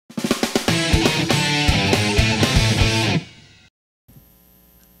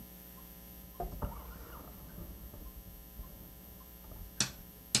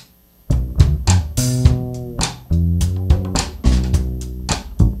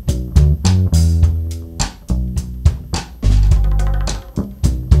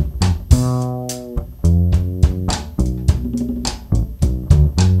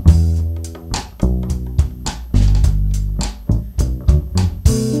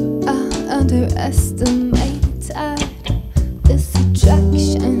underestimated this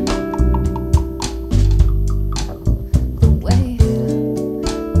attraction. The way it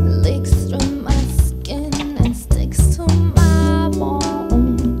leaks through my skin and sticks to my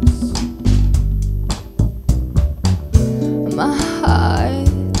bones. My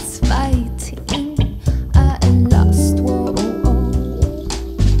heart's fighting a lost war.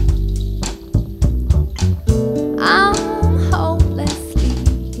 I'm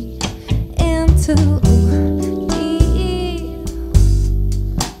hopelessly into deep,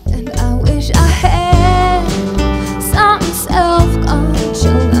 and I wish I had some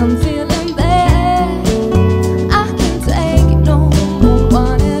self-control. I'm feeling bad, I can't take it no more.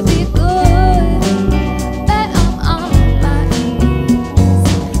 Wanna be good, but I'm on my knees.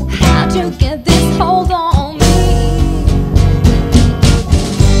 How'd you get this hold on me?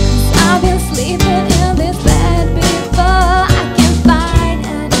 'Cause I've been sleeping in this bed before. I can't fight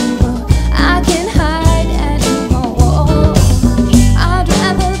anymore, I can't hide anymore. I'd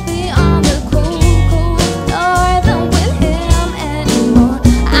rather be on the cool, cool floor than with him anymore.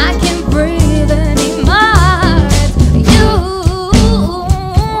 I can't breathe anymore. It's you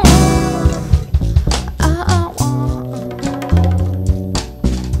I want.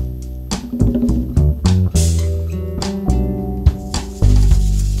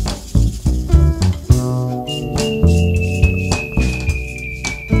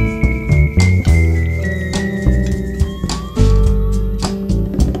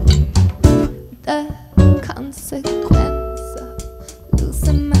 The consequence of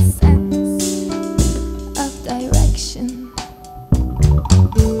losing my sense of direction.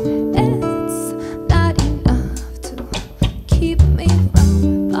 It's not enough to keep me from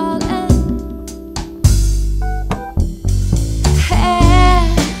falling.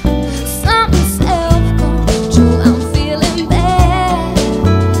 Have some self-control, I'm feeling bad.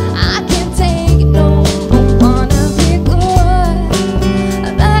 I can't take it no more, wanna be good,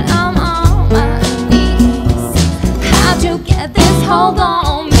 but I'm on my knees. How'd you get this hold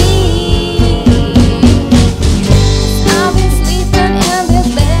on me? I've been sleeping in this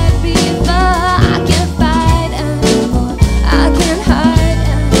bed before. I can't fight anymore, I can't hide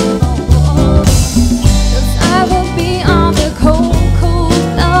anymore. 'Cause I would be on the cold, cold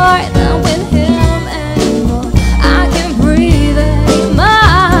floor than with him anymore. I can't breathe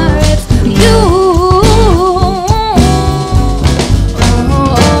anymore. It's you.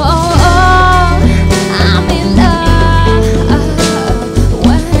 I'm in love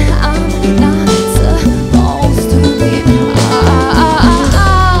when I'm not supposed to be.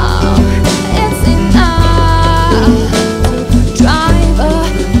 It's enough to drive a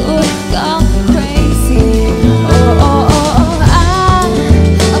good girl crazy.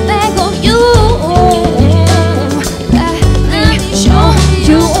 I beg of you, let me show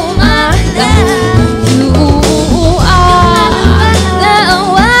you my love. You are the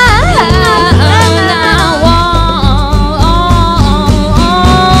one I want.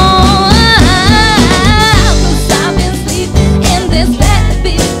 'Cause I've been sleeping in this bed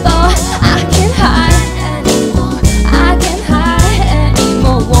before. I can't hide anymore, I can't hide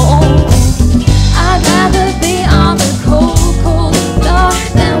anymore. I'd rather be on the cold, cold floor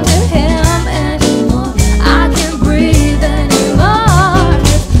than with him anymore. I can't breathe anymore.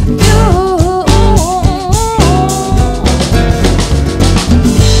 It's you.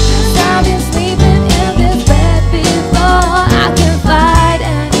 'Cause I've been sleeping in this bed before. I can't fight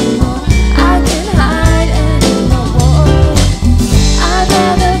anymore, I can't hide anymore. I'd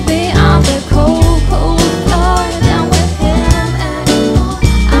rather be on the cold, cold floor than with him anymore.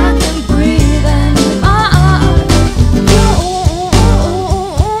 I can't breathe anymore. You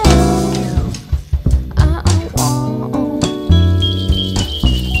I want.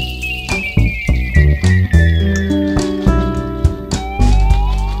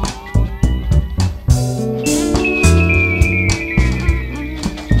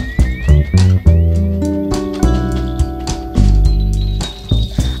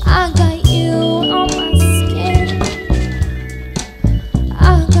 I got